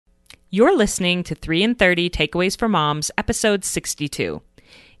You're listening to 3 in 30 Takeaways for Moms, episode 62.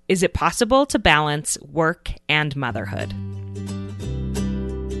 Is it possible to balance work and motherhood?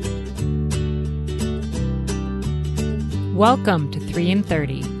 Welcome to 3 in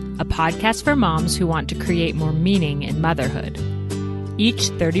 30, a podcast for moms who want to create more meaning in motherhood. Each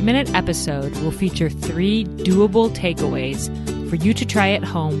 30-minute episode will feature 3 doable takeaways for you to try at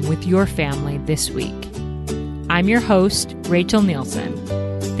home with your family this week. I'm your host, Rachel Nielsen.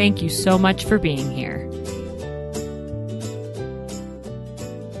 Thank you so much for being here.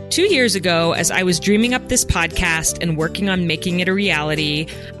 2 years ago, as I was dreaming up this podcast and working on making it a reality,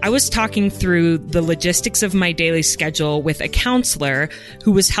 I was talking through the logistics of my daily schedule with a counselor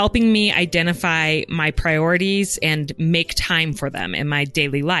who was helping me identify my priorities and make time for them in my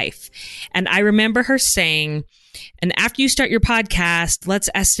daily life. And I remember her saying, and after you start your podcast, let's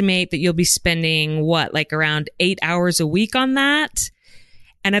estimate that you'll be spending around 8 hours a week on that.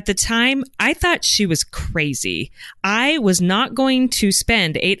 And at the time, I thought she was crazy. I was not going to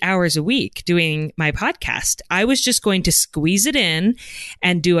spend 8 hours a week doing my podcast. I was just going to squeeze it in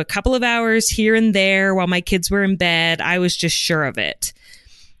and do a couple of hours here and there while my kids were in bed. I was just sure of it.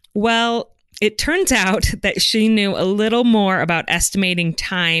 Well, it turns out that she knew a little more about estimating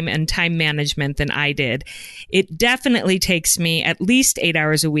time and time management than I did. It definitely takes me at least 8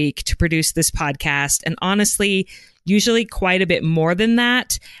 hours a week to produce this podcast. And honestly, usually quite a bit more than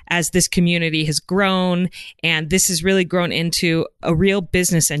that as this community has grown. And this has really grown into a real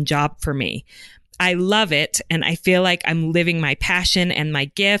business and job for me. I love it. And I feel like I'm living my passion and my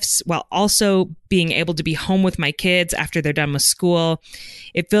gifts while also being able to be home with my kids after they're done with school.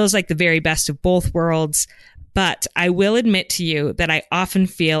 It feels like the very best of both worlds. But I will admit to you that I often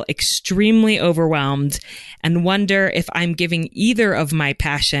feel extremely overwhelmed and wonder if I'm giving either of my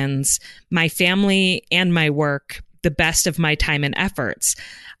passions, my family and my work, the best of my time and efforts.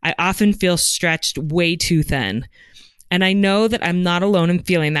 I often feel stretched way too thin. And I know that I'm not alone in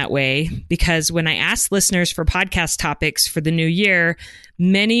feeling that way because when I asked listeners for podcast topics for the new year,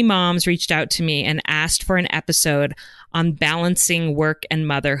 many moms reached out to me and asked for an episode on balancing work and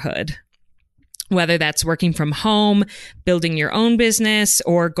motherhood. Whether that's working from home, building your own business,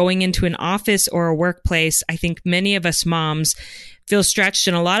 or going into an office or a workplace, I think many of us moms feel stretched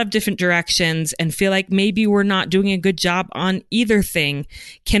in a lot of different directions and feel like maybe we're not doing a good job on either thing.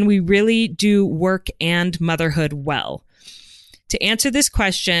 Can we really do work and motherhood well? To answer this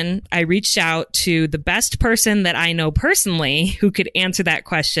question, I reached out to the best person that I know personally who could answer that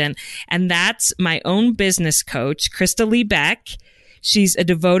question, and that's my own business coach, Crystalee Beck. She's a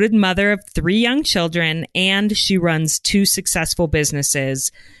devoted mother of 3 young children, and she runs 2 successful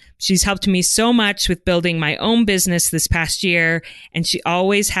businesses. She's helped me so much with building my own business this past year, and she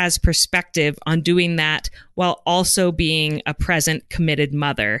always has perspective on doing that while also being a present, committed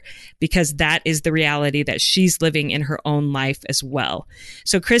mother, because that is the reality that she's living in her own life as well.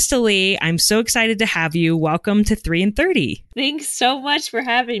 So Crystalee, I'm so excited to have you. Welcome to 3 in 30. Thanks so much for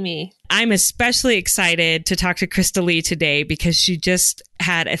having me. I'm especially excited to talk to Crystalee today because she just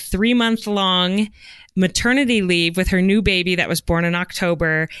had a 3-month-long maternity leave with her new baby that was born in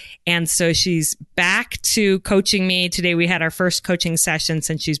October. And so she's back to coaching me. Today we had our first coaching session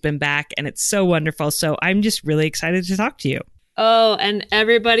since she's been back, and it's so wonderful. So I'm just really excited to talk to you. Oh, and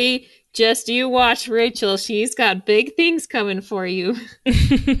everybody, just you watch Rachel. She's got big things coming for you.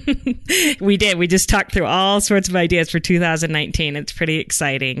 We did. We just talked through all sorts of ideas for 2019. It's pretty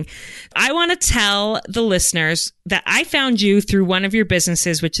exciting. I want to tell the listeners that I found you through one of your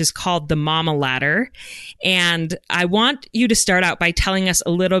businesses, which is called the Mama Ladder. And I want you to start out by telling us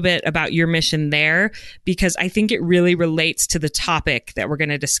a little bit about your mission there, because I think it really relates to the topic that we're going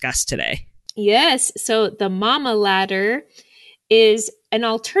to discuss today. Yes. So the Mama Ladder is an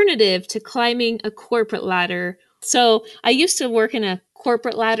alternative to climbing a corporate ladder. So I used to work in a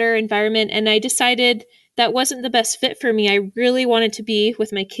corporate ladder environment, and I decided that wasn't the best fit for me. I really wanted to be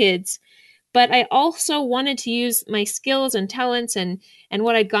with my kids, but I also wanted to use my skills and talents and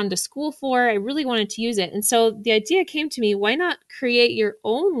what I'd gone to school for. I really wanted to use it. And so the idea came to me, why not create your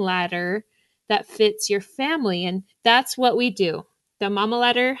own ladder that fits your family? And that's what we do. The Mama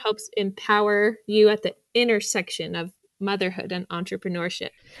Ladder helps empower you at the intersection of motherhood and entrepreneurship.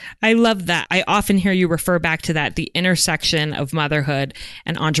 I love that. I often hear you refer back to that, the intersection of motherhood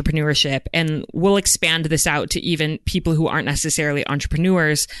and entrepreneurship. And we'll expand this out to even people who aren't necessarily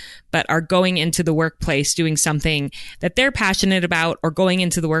entrepreneurs, but are going into the workplace doing something that they're passionate about, or going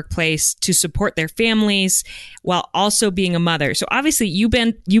into the workplace to support their families while also being a mother. So obviously you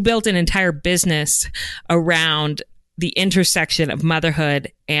built an entire business around the intersection of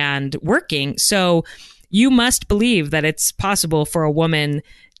motherhood and working. So you must believe that it's possible for a woman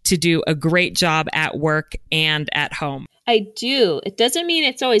to do a great job at work and at home. I do. It doesn't mean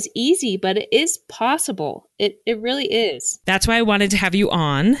it's always easy, but it is possible. It really is. That's why I wanted to have you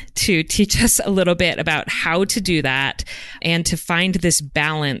on to teach us a little bit about how to do that and to find this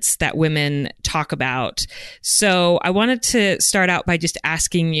balance that women talk about. So I wanted to start out by just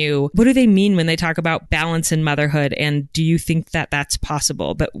asking you, what do they mean when they talk about balance in motherhood? And do you think that that's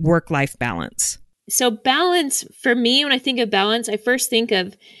possible, but work-life balance? So balance, for me, when I think of balance, I first think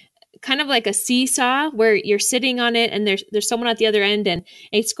of kind of like a seesaw where you're sitting on it and there's someone at the other end and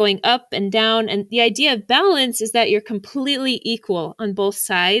it's going up and down. And the idea of balance is that you're completely equal on both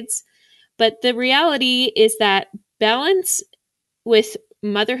sides. But the reality is that balance with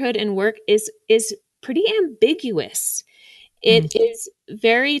motherhood and work is pretty ambiguous. It is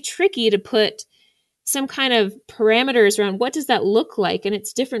very tricky to put some kind of parameters around what does that look like, and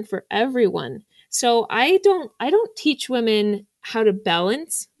it's different for everyone. So I don't teach women how to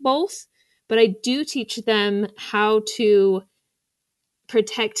balance both, but I do teach them how to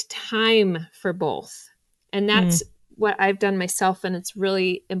protect time for both. And that's what I've done myself, and it's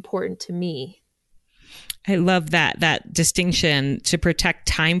really important to me. I love that distinction, to protect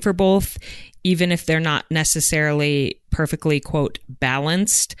time for both, even if they're not necessarily perfectly, quote,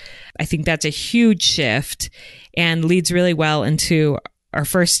 balanced. I think that's a huge shift and leads really well into our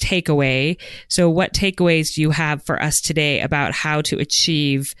first takeaway. So what takeaways do you have for us today about how to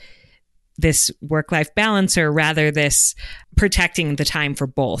achieve this work-life balance, or rather this protecting the time for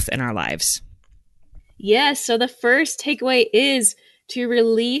both in our lives? Yes. So the first takeaway is to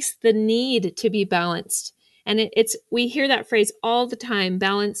release the need to be balanced. And we hear that phrase all the time: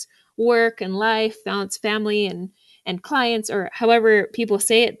 balance work and life, balance family and clients, or however people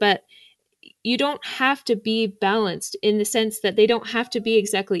say it. But you don't have to be balanced in the sense that they don't have to be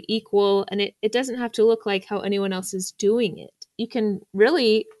exactly equal, and it doesn't have to look like how anyone else is doing it. You can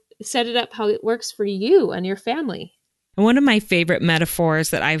really set it up how it works for you and your family. One of my favorite metaphors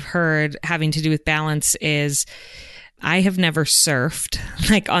that I've heard having to do with balance is, I have never surfed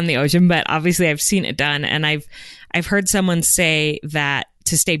like on the ocean, but obviously I've seen it done. And I've heard someone say that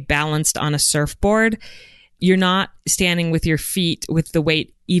to stay balanced on a surfboard, you're not standing with your feet with the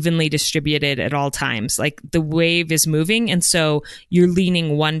weight evenly distributed at all times. Like the wave is moving, and so you're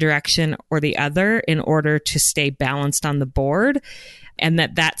leaning one direction or the other in order to stay balanced on the board. And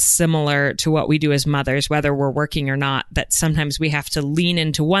that's similar to what we do as mothers, whether we're working or not, that sometimes we have to lean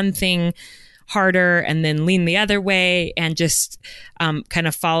into one thing harder and then lean the other way, and just kind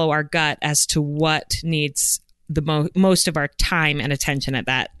of follow our gut as to what needs the most of our time and attention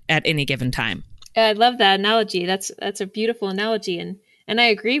at any given time. I love that analogy. That's a beautiful analogy. And I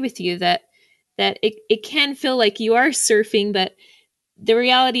agree with you that it can feel like you are surfing, but the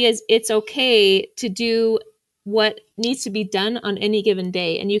reality is it's okay to do what needs to be done on any given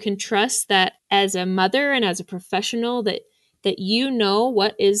day. And you can trust that as a mother and as a professional that you know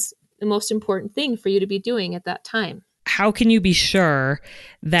what is the most important thing for you to be doing at that time. How can you be sure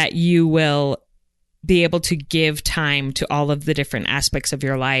that you will be able to give time to all of the different aspects of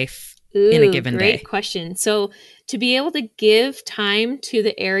your life in a given day? Great question. So to be able to give time to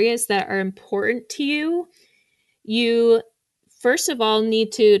the areas that are important to you, you first of all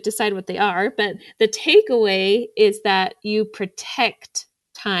need to decide what they are. But the takeaway is that you protect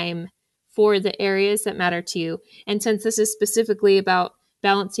time for the areas that matter to you. And since this is specifically about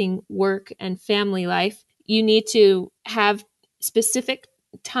balancing work and family life, you need to have specific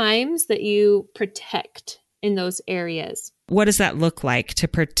times that you protect in those areas. What does that look like to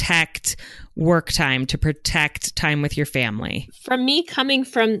protect work time, to protect time with your family? From me, coming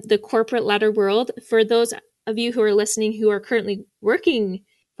from the corporate ladder world, for those of you who are listening who are currently working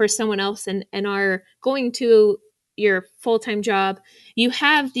for someone else and are going to your full-time job, you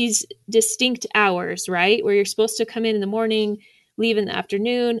have these distinct hours, right? Where you're supposed to come in the morning, leave in the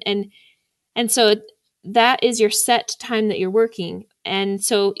afternoon. And so that is your set time that you're working. And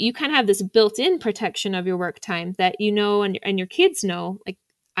so you kind of have this built-in protection of your work time that you know, and your kids know, like,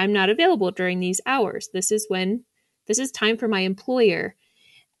 I'm not available during these hours. This is time for my employer.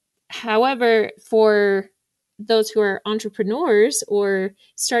 However, for those who are entrepreneurs or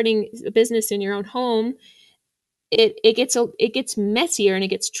starting a business in your own home, it gets messier and it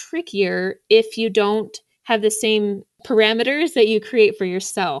gets trickier if you don't have the same parameters that you create for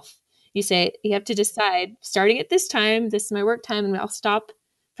yourself. You say, you have to decide, starting at this time, this is my work time, and I'll stop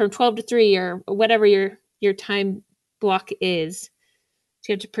from 12 to 3 or whatever your time block is.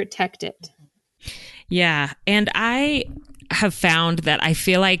 So you have to protect it. Yeah. And I have found that I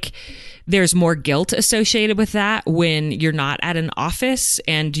feel like there's more guilt associated with that when you're not at an office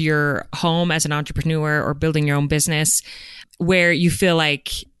and you're home as an entrepreneur or building your own business, where you feel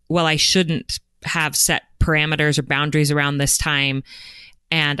like well, I shouldn't have set parameters or boundaries around this time,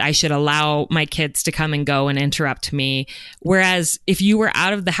 and I should allow my kids to come and go and interrupt me. Whereas if you were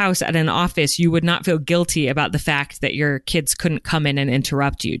out of the house at an office, you would not feel guilty about the fact that your kids couldn't come in and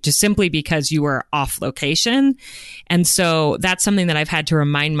interrupt you, just simply because you were off location. And so that's something that I've had to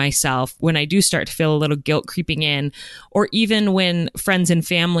remind myself when I do start to feel a little guilt creeping in, or even when friends and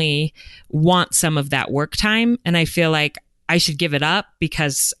family want some of that work time and I feel like I should give it up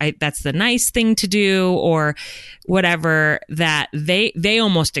because that's the nice thing to do, or whatever, that they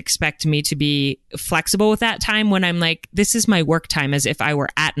almost expect me to be flexible with that time when I'm like, this is my work time, as if I were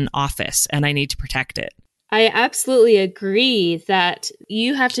at an office and I need to protect it. I absolutely agree that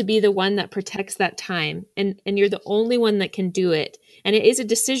you have to be the one that protects that time, and you're the only one that can do it. And it is a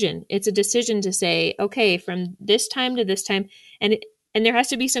decision. It's a decision to say, okay, from this time to this time, and there has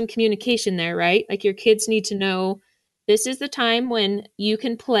to be some communication there, right? Like your kids need to know this is the time when you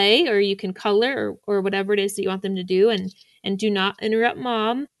can play or you can color or whatever it is that you want them to do, and do not interrupt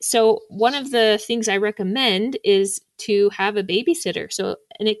mom. So one of the things I recommend is to have a babysitter. So,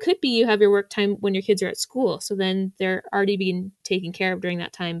 and it could be you have your work time when your kids are at school. So then they're already being taken care of during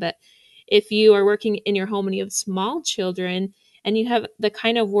that time. But if you are working in your home and you have small children and you have the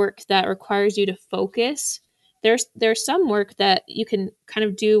kind of work that requires you to focus, there's some work that you can kind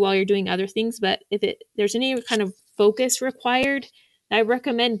of do while you're doing other things. But if there's any kind of focus required, I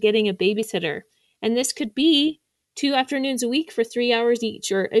recommend getting a babysitter. And this could be 2 afternoons a week for 3 hours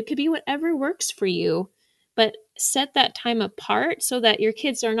each, or it could be whatever works for you. But set that time apart so that your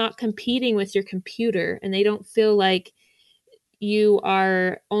kids are not competing with your computer and they don't feel like you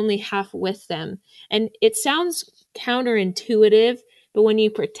are only half with them. And it sounds counterintuitive, but when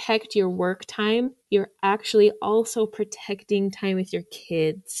you protect your work time, you're actually also protecting time with your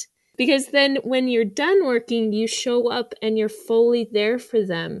kids. Because then when you're done working, you show up and you're fully there for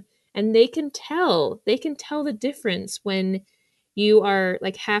them. And they can tell the difference when you are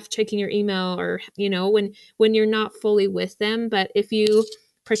like half checking your email, or, when you're not fully with them. But if you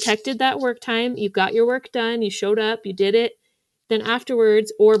protected that work time, you got your work done, you showed up, you did it, then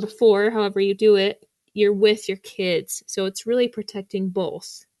afterwards or before, however you do it, you're with your kids. So it's really protecting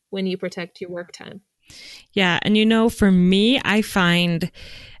both when you protect your work time. Yeah. And for me, I find,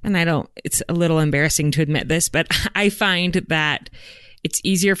 and it's a little embarrassing to admit this, but I find that it's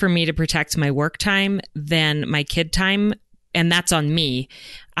easier for me to protect my work time than my kid time. And that's on me.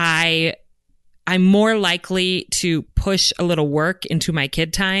 I'm more likely to push a little work into my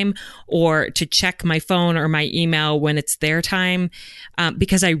kid time, or to check my phone or my email when it's their time,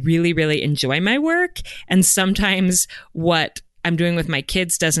 because I really, really enjoy my work. And sometimes what I'm doing with my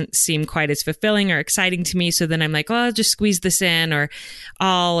kids doesn't seem quite as fulfilling or exciting to me. So then I'm like, oh, I'll just squeeze this in, or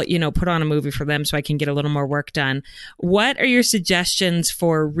I'll, put on a movie for them so I can get a little more work done. What are your suggestions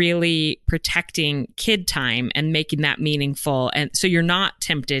for really protecting kid time and making that meaningful? And so you're not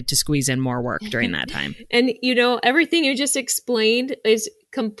tempted to squeeze in more work during that time. And, everything you just explained is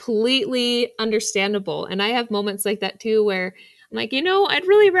completely understandable. And I have moments like that too, where I'm like, I'd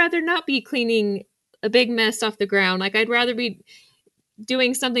really rather not be cleaning a big mess off the ground. Like I'd rather be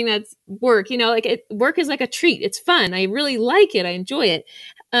doing something that's work, work is like a treat. It's fun. I really like it. I enjoy it.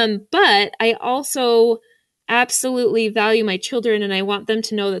 But I also absolutely value my children, and I want them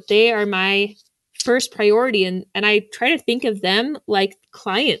to know that they are my first priority. And I try to think of them like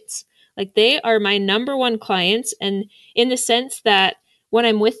clients, like they are my number one clients. And in the sense that when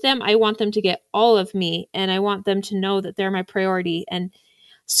I'm with them, I want them to get all of me, and I want them to know that they're my priority. And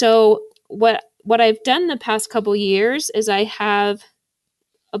so what I've done the past couple years is I have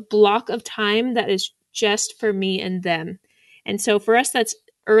a block of time that is just for me and them. And so for us, that's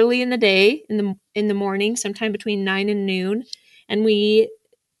early in the day, in the morning, sometime between 9 and noon. And we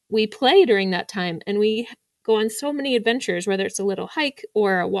play during that time, and we go on so many adventures, whether it's a little hike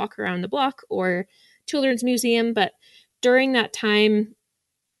or a walk around the block or children's museum. But during that time,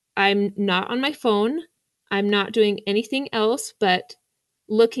 I'm not on my phone. I'm not doing anything else but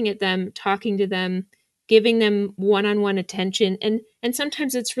looking at them, talking to them, giving them one-on-one attention. And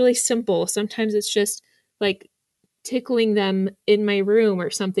sometimes it's really simple. Sometimes it's just like tickling them in my room or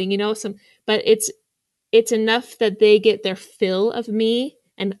something, but it's enough that they get their fill of me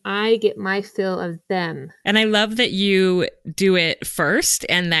and I get my fill of them. And I love that you do it first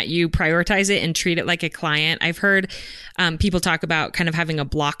and that you prioritize it and treat it like a client. I've heard people talk about kind of having a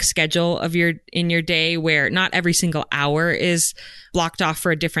block schedule in your day where not every single hour is blocked off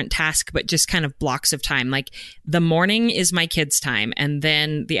for a different task, but just kind of blocks of time. Like the morning is my kids' time, and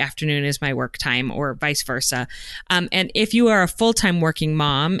then the afternoon is my work time, or vice versa. And if you are a full-time working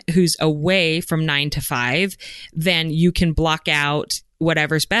mom who's away from 9 to 5, then you can block out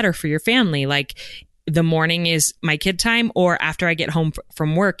whatever's better for your family. Like the morning is my kid time, or after I get home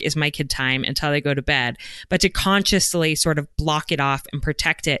from work is my kid time until they go to bed. But to consciously sort of block it off and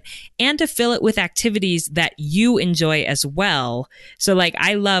protect it, and to fill it with activities that you enjoy as well. So like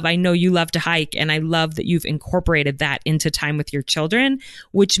I know you love to hike, and I love that you've incorporated that into time with your children,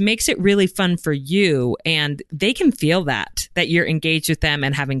 which makes it really fun for you. And they can feel that you're engaged with them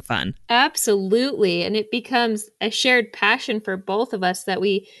and having fun. Absolutely. And it becomes a shared passion for both of us that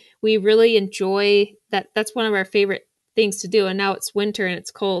we really enjoy. That's one of our favorite things to do. And now it's winter and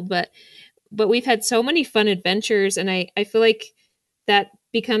it's cold, but we've had so many fun adventures, and I feel like that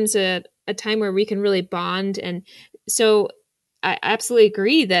becomes a time where we can really bond. And so I absolutely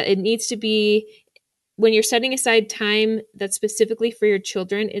agree that it needs to be, when you're setting aside time that's specifically for your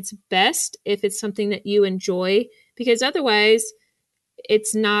children, it's best if it's something that you enjoy, because otherwise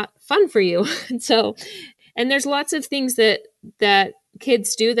it's not fun for you. And there's lots of things that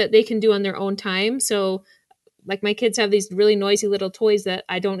kids do that they can do on their own time. So like my kids have these really noisy little toys that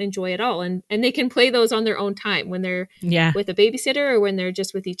I don't enjoy at all. And they can play those on their own time when they're with a babysitter or when they're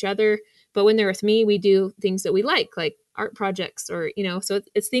just with each other. But when they're with me, we do things that we like art projects or, so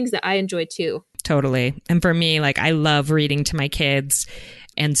it's things that I enjoy too. Totally. And for me, like I love reading to my kids.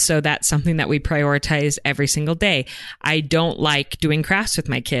 And so that's something that we prioritize every single day. I don't like doing crafts with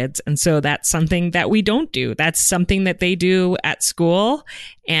my kids. And so that's something that we don't do. That's something that they do at school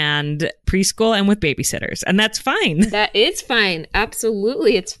and preschool and with babysitters. And that's fine. That is fine.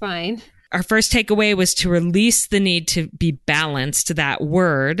 Absolutely. It's fine. Our first takeaway was to release the need to be balanced, that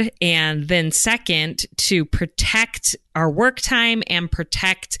word. And then second, to protect our work time and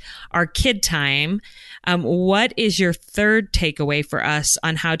protect our kid time. What is your third takeaway for us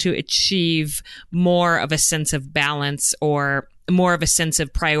on how to achieve more of a sense of balance, or more of a sense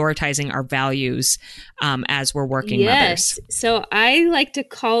of prioritizing our values as we're working mothers? So I like to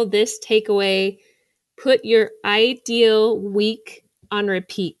call this takeaway, put your ideal week on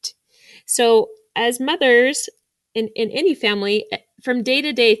repeat. So as mothers in any family, from day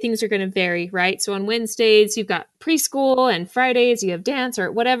to day, things are going to vary, right? So on Wednesdays, you've got preschool, and Fridays, you have dance or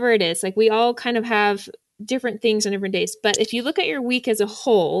whatever it is. Like we all kind of have different things on different days. But if you look at your week as a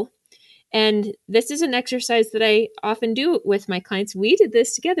whole, and this is an exercise that I often do with my clients. We did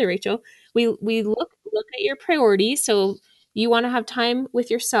this together, Rachel. We look at your priorities. So you want to have time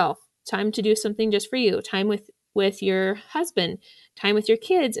with yourself, time to do something just for you, time with your husband, time with your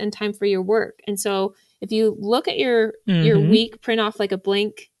kids, and time for your work. And so if you look at your week, print off like a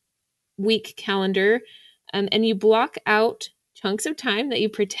blank week calendar, and you block out chunks of time that you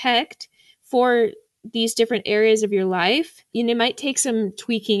protect for these different areas of your life, it might take some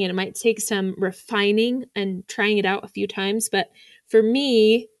tweaking and it might take some refining and trying it out a few times. But for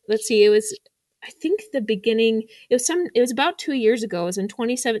me, let's see, I think it was about 2 years ago. It was in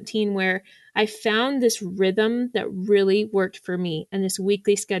 2017 where I found this rhythm that really worked for me, and this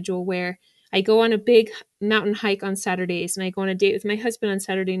weekly schedule where I go on a big mountain hike on Saturdays, and I go on a date with my husband on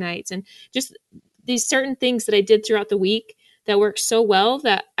Saturday nights, and just these certain things that I did throughout the week that worked so well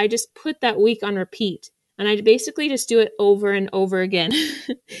that I just put that week on repeat. And I basically just do it over and over again.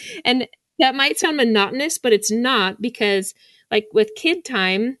 And that might sound monotonous, but it's not, because like with kid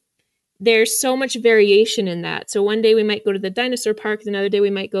time, there's so much variation in that. So one day we might go to the dinosaur park. Another day we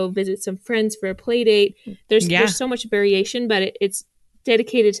might go visit some friends for a play date. There's so much variation, but it's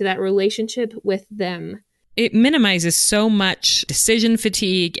dedicated to that relationship with them. It minimizes so much decision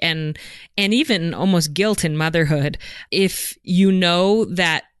fatigue and even almost guilt in motherhood. If you know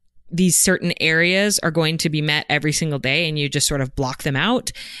that these certain areas are going to be met every single day and you just sort of block them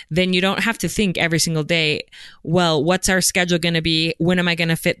out, then you don't have to think every single day, well, what's our schedule going to be? When am I going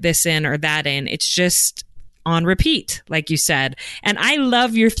to fit this in or that in? It's just on repeat, like you said. And I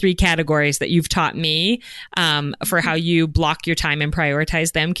love your 3 categories that you've taught me for how you block your time and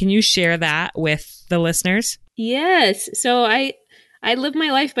prioritize them. Can you share that with the listeners? Yes. So I live my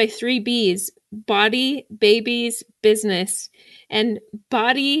life by 3 B's: body, babies, business. And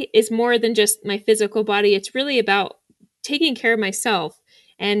body is more than just my physical body. It's really about taking care of myself.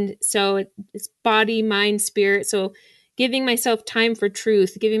 And so it's body, mind, spirit. So giving myself time for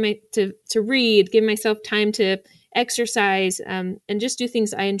truth, to read, giving myself time to exercise, and just do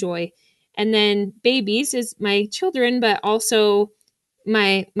things I enjoy. And then babies is my children, but also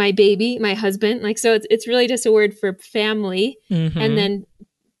my baby, my husband. Like, so it's really just a word for family. Mm-hmm. And then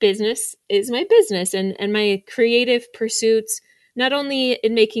business is my business and my creative pursuits, not only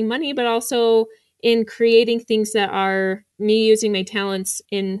in making money, but also in creating things that are me using my talents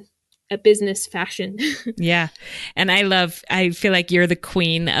in a business fashion. Yeah. And I feel like you're the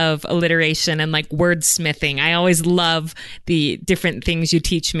queen of alliteration and like wordsmithing. I always love the different things you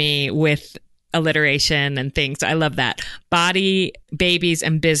teach me with alliteration and things. I love that. Body, babies,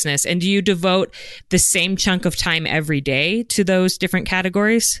 and business. And do you devote the same chunk of time every day to those different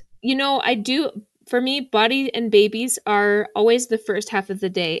categories? I do. For me, body and babies are always the first half of the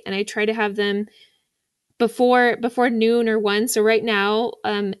day, and I try to have them before noon or 1. So right now,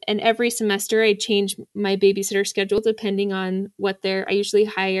 and every semester I change my babysitter schedule depending on I usually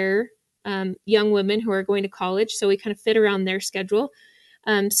hire young women who are going to college, so we kind of fit around their schedule.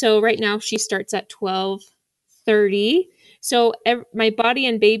 So right now she starts at 12:30. So my body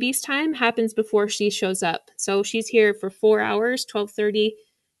and baby's time happens before she shows up. So she's here for 4 hours, 12:30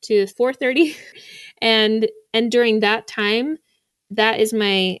 to 4:30. And during that time, that is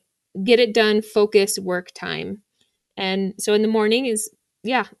my get it done, focus, work time. And so in the morning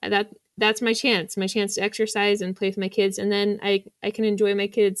that's my chance to exercise and play with my kids. And then I can enjoy my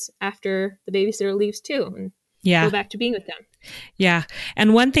kids after the babysitter leaves too, and go back to being with them. Yeah.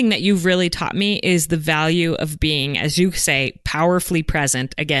 And one thing that you've really taught me is the value of being, as you say, powerfully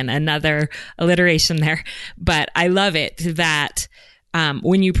present. Again, another alliteration there, but I love it that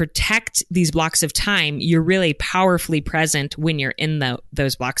when you protect these blocks of time, you're really powerfully present when you're in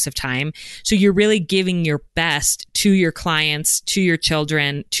those blocks of time. So you're really giving your best to your clients, to your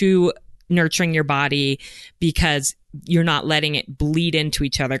children, to nurturing your body, because you're not letting it bleed into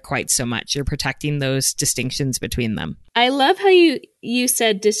each other quite so much. You're protecting those distinctions between them. I love how you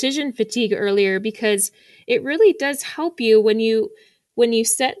said decision fatigue earlier, because it really does help you when you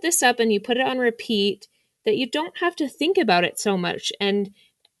set this up and you put it on repeat, that you don't have to think about it so much. And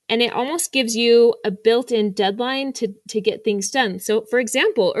it almost gives you a built-in deadline to get things done. So for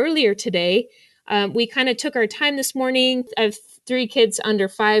example, earlier today, we kind of took our time this morning. I have 3 kids under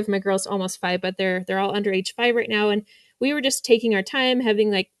 5. My girl's almost 5, but they're all under age 5 right now. And we were just taking our time, having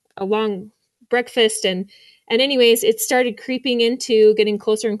like a long breakfast. And anyways, it started creeping into getting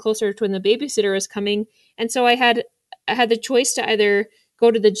closer and closer to when the babysitter was coming. And so I had the choice to either go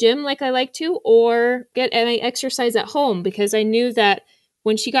to the gym like I like to, or get my exercise at home, because I knew that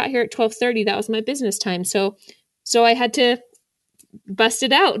when she got here at 12:30, that was my business time. So I had to bust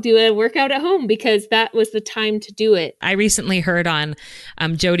it out, do a workout at home, because that was the time to do it. I recently heard on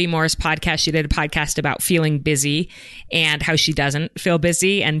Jody Moore's podcast, she did a podcast about feeling busy and how she doesn't feel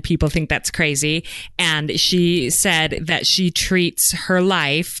busy, and people think that's crazy. And she said that she treats her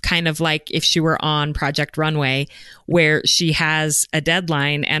life kind of like if she were on Project Runway, where she has a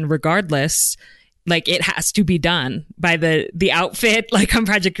deadline, and regardless, like it has to be done by the outfit, like on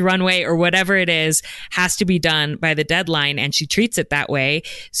Project Runway or whatever it is, has to be done by the deadline. And she treats it that way.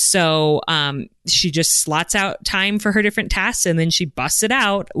 So she just slots out time for her different tasks, and then she busts it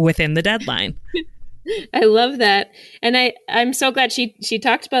out within the deadline. I love that. And I'm so glad she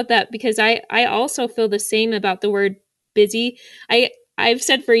talked about that, because I also feel the same about the word busy. I've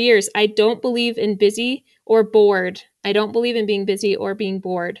said for years, I don't believe in busy or bored. I don't believe in being busy or being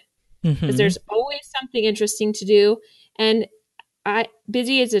bored, because there's always something interesting to do. And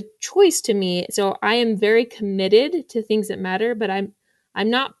busy is a choice to me. So I am very committed to things that matter, but I'm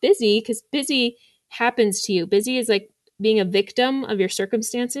not busy, because busy happens to you. Busy is like being a victim of your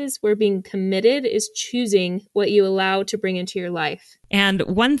circumstances, where being committed is choosing what you allow to bring into your life. And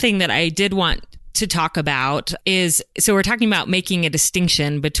one thing that I did want to talk about is, so we're talking about making a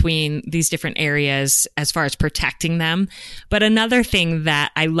distinction between these different areas as far as protecting them. But another thing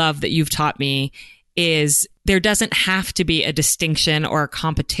that I love that you've taught me is there doesn't have to be a distinction or a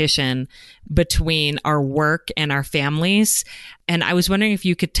competition between our work and our families. And I was wondering if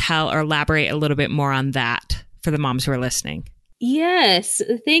you could tell or elaborate a little bit more on that for the moms who are listening. Yes.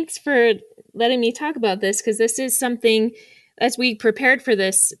 Thanks for letting me talk about this, because this is something, as we prepared for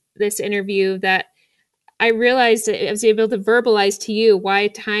this interview, that I realized that I was able to verbalize to you why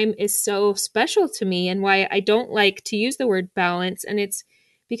time is so special to me, and why I don't like to use the word balance. And it's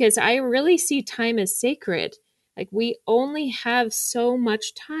because I really see time as sacred. Like, we only have so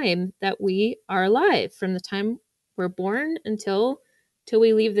much time that we are alive, from the time we're born until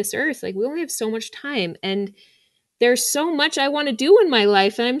we leave this earth. Like, we only have so much time, and there's so much I want to do in my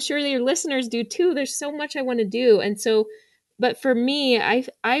life. And I'm sure that your listeners do too. There's so much I want to do. And so, but for me,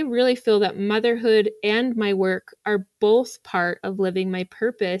 I really feel that motherhood and my work are both part of living my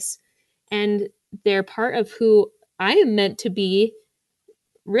purpose, and they're part of who I am meant to be,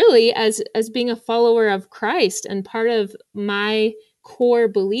 really, as being a follower of Christ, and part of my core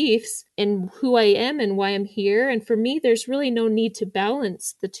beliefs in who I am and why I'm here. And for me, there's really no need to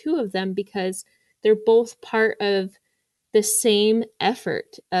balance the two of them, because they're both part of the same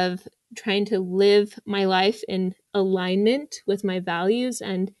effort of trying to live my life in alignment with my values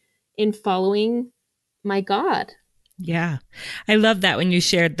and in following my God. Yeah. I love that when you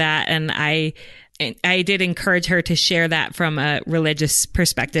shared that. And I did encourage her to share that from a religious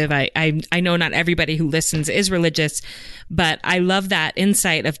perspective. I know not everybody who listens is religious, but I love that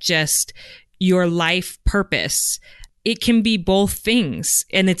insight of just your life purpose. It can be both things,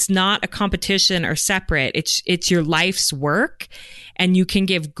 and it's not a competition or separate. It's your life's work, and you can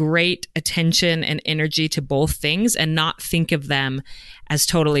give great attention and energy to both things and not think of them as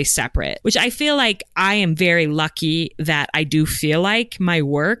totally separate, which I feel like I am very lucky that I do feel like my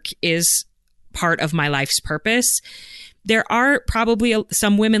work is part of my life's purpose. There are probably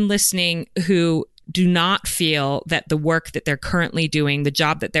some women listening who do not feel that the work that they're currently doing, the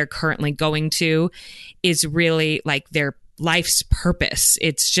job that they're currently going to, is really like their life's purpose.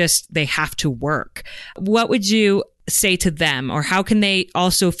 It's just they have to work. What would you say to them, or how can they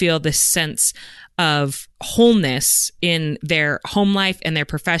also feel this sense of wholeness in their home life and their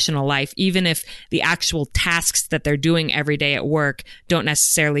professional life, even if the actual tasks that they're doing every day at work don't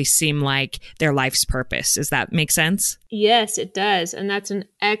necessarily seem like their life's purpose? Does that make sense? Yes, it does. And that's an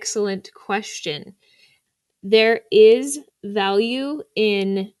excellent question. There is value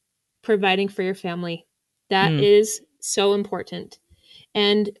in providing for your family. That is so important.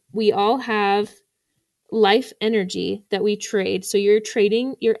 And we all have life energy that we trade. So you're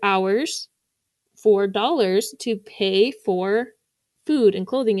trading your hours for dollars to pay for food and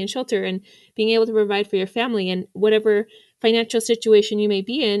clothing and shelter and being able to provide for your family and whatever financial situation you may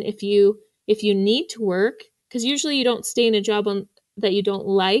be in. If you need to work, because usually you don't stay in a job that you don't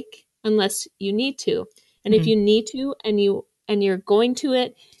like unless you need to. And if you need to and you're going to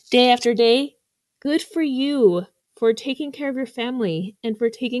it day after day, good for you for taking care of your family and for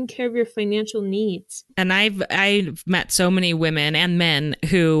taking care of your financial needs. And I've met so many women and men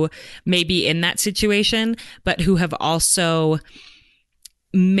who may be in that situation, but who have also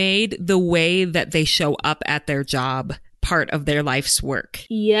made the way that they show up at their job part of their life's work.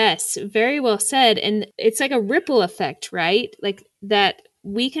 Yes, very well said. And it's like a ripple effect, right? Like that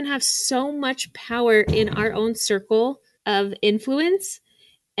we can have so much power in our own circle of influence.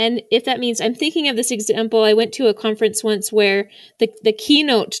 And if that means, I'm thinking of this example, I went to a conference once where the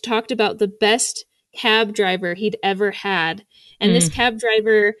keynote talked about the best cab driver he'd ever had. And this cab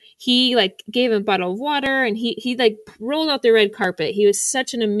driver, he like gave him a bottle of water and he like rolled out the red carpet. He was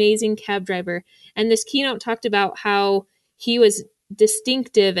such an amazing cab driver. And this keynote talked about how he was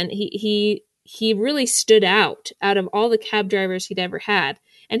distinctive and he really stood out of all the cab drivers he'd ever had.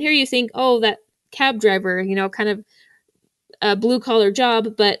 And here you think, oh, that cab driver, kind of a blue collar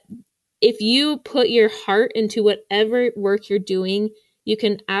job, but if you put your heart into whatever work you're doing, you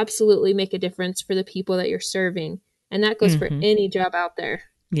can absolutely make a difference for the people that you're serving. And that goes for any job out there.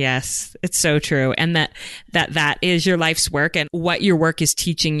 Yes, it's so true. And that is your life's work, and what your work is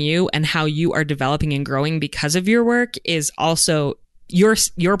teaching you and how you are developing and growing because of your work is also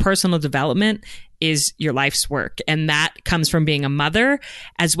your personal development is your life's work. And that comes from being a mother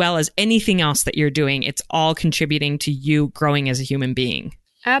as well as anything else that you're doing. It's all contributing to you growing as a human being.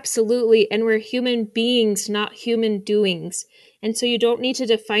 Absolutely. And we're human beings, not human doings. And so you don't need to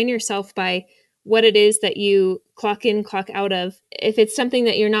define yourself by what it is that you clock in, clock out of. If it's something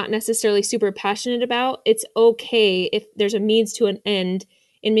that you're not necessarily super passionate about, it's okay if there's a means to an end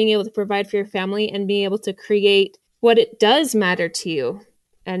in being able to provide for your family and being able to create what it does matter to you.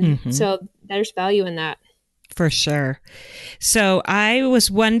 And so there's value in that. For sure. So I was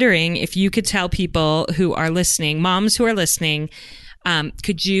wondering if you could tell people who are listening, moms who are listening,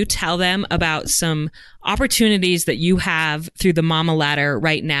 could you tell them about some opportunities that you have through the Mama Ladder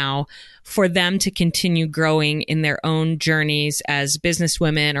right now for them to continue growing in their own journeys as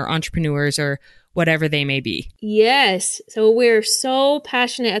businesswomen or entrepreneurs or whatever they may be? Yes. So we're so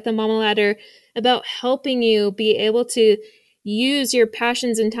passionate at the Mama Ladder about helping you be able to use your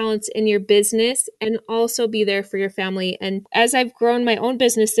passions and talents in your business and also be there for your family. And as I've grown my own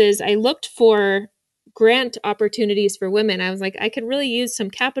businesses, I looked for grant opportunities for women. I was like, I could really use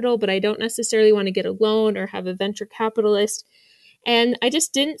some capital, but I don't necessarily want to get a loan or have a venture capitalist. And I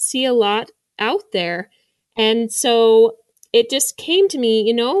just didn't see a lot out there. And so it just came to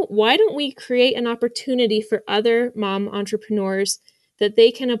me, why don't we create an opportunity for other mom entrepreneurs that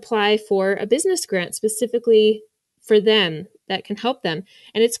they can apply for a business grant specifically for them that can help them.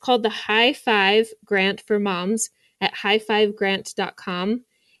 And it's called the High Five Grant for Moms at highfivegrant.com.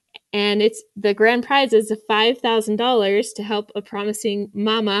 And the grand prize is $5,000 to help a promising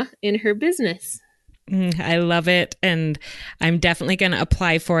mama in her business. I love it. And I'm definitely going to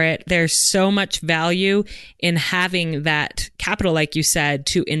apply for it. There's so much value in having that capital, like you said,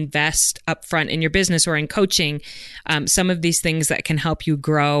 to invest upfront in your business or in coaching. Some of these things that can help you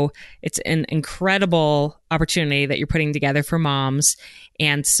grow. It's an incredible opportunity that you're putting together for moms.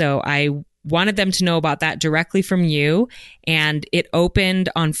 And so I wanted them to know about that directly from you. And it opened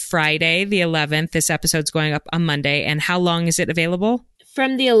on Friday, the 11th. This episode's going up on Monday. And how long is it available?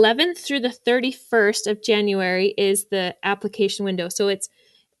 From the 11th through the 31st of January is the application window. So it's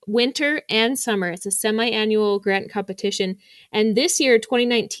winter and summer. It's a semi-annual grant competition. And this year,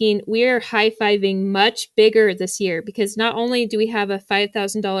 2019, we are high-fiving much bigger this year because not only do we have a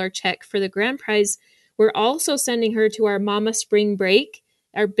 $5,000 check for the grand prize, we're also sending her to our Mama Spring Break,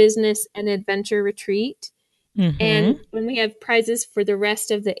 our business and adventure retreat. And when we have prizes for the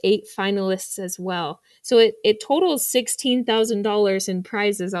rest of the 8 finalists as well. So it totals $16,000 in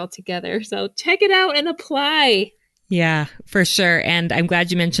prizes altogether. So check it out and apply. Yeah, for sure. And I'm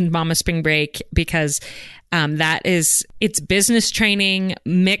glad you mentioned Mama Spring Break because it's business training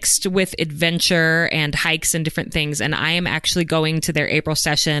mixed with adventure and hikes and different things. And I am actually going to their April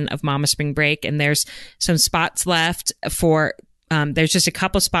session of Mama Spring Break, and there's some spots left for there's just a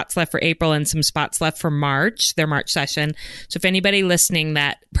couple spots left for April and some spots left for March, their March session. So if anybody listening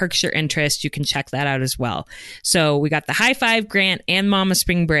that perks your interest, you can check that out as well. So we got the High Five Grant and Mama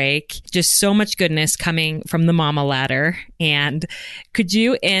Spring Break. Just so much goodness coming from the Mama Ladder. And could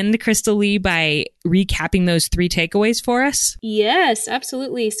you end, Crystalee, by recapping those 3 takeaways for us? Yes,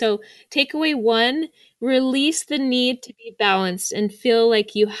 absolutely. So takeaway 1, release the need to be balanced and feel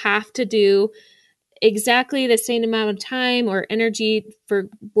like you have to do exactly the same amount of time or energy for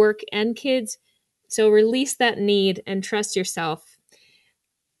work and kids. So release that need and trust yourself.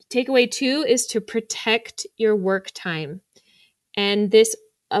 Takeaway 2 is to protect your work time. And this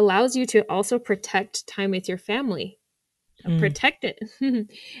allows you to also protect time with your family. Protect it.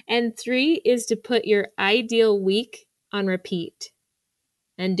 And 3 is to put your ideal week on repeat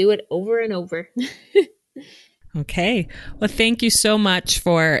and do it over and over. Okay. Well, thank you so much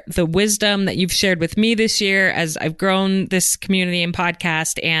for the wisdom that you've shared with me this year as I've grown this community and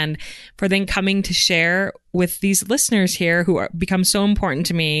podcast, and for then coming to share with these listeners here who become so important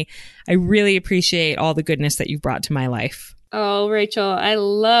to me. I really appreciate all the goodness that you've brought to my life. Oh, Rachel, I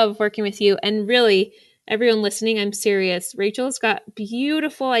love working with you. And really, everyone listening, I'm serious. Rachel's got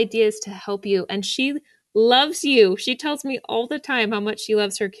beautiful ideas to help you, and she loves you. She tells me all the time how much she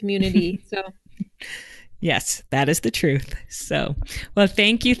loves her community. So yes, that is the truth. So, well,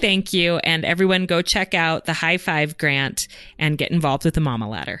 thank you. And everyone go check out the High Five Grant and get involved with the Mama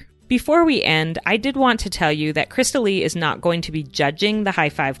Ladder. Before we end, I did want to tell you that Crystalee is not going to be judging the High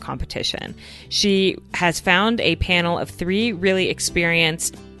Five competition. She has found a panel of 3 really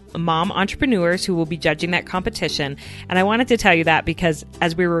experienced mom entrepreneurs who will be judging that competition. And I wanted to tell you that because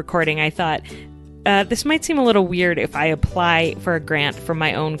as we were recording, I thought, this might seem a little weird if I apply for a grant from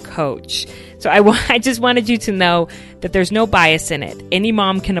my own coach. So I just wanted you to know that there's no bias in it. Any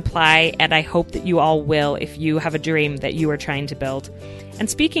mom can apply, and I hope that you all will if you have a dream that you are trying to build. And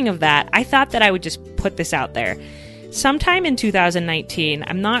speaking of that, I thought that I would just put this out there. Sometime in 2019,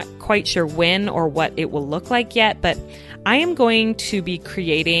 I'm not quite sure when or what it will look like yet, but I am going to be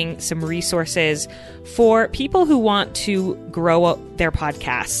creating some resources for people who want to grow their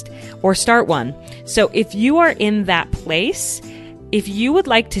podcast or start one. So if you are in that place, if you would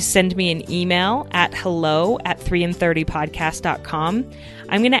like to send me an email at hello@3and30podcast.com,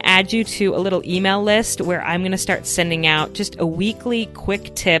 I'm going to add you to a little email list where I'm going to start sending out just a weekly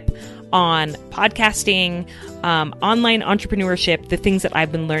quick tip on podcasting, online entrepreneurship, the things that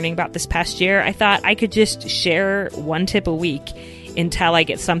I've been learning about this past year. I thought I could just share 1 tip a week until I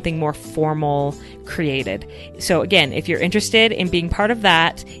get something more formal created. So again, if you're interested in being part of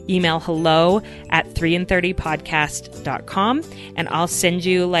that, email hello@3and30podcast.com and I'll send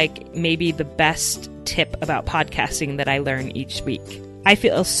you like maybe the best tip about podcasting that I learn each week. I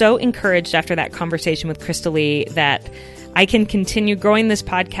feel so encouraged after that conversation with Crystalee that I can continue growing this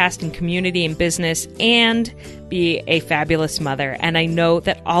podcast and community and business and be a fabulous mother. And I know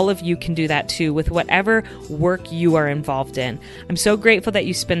that all of you can do that too with whatever work you are involved in. I'm so grateful that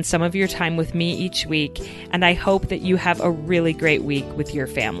you spend some of your time with me each week, and I hope that you have a really great week with your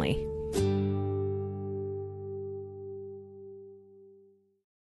family.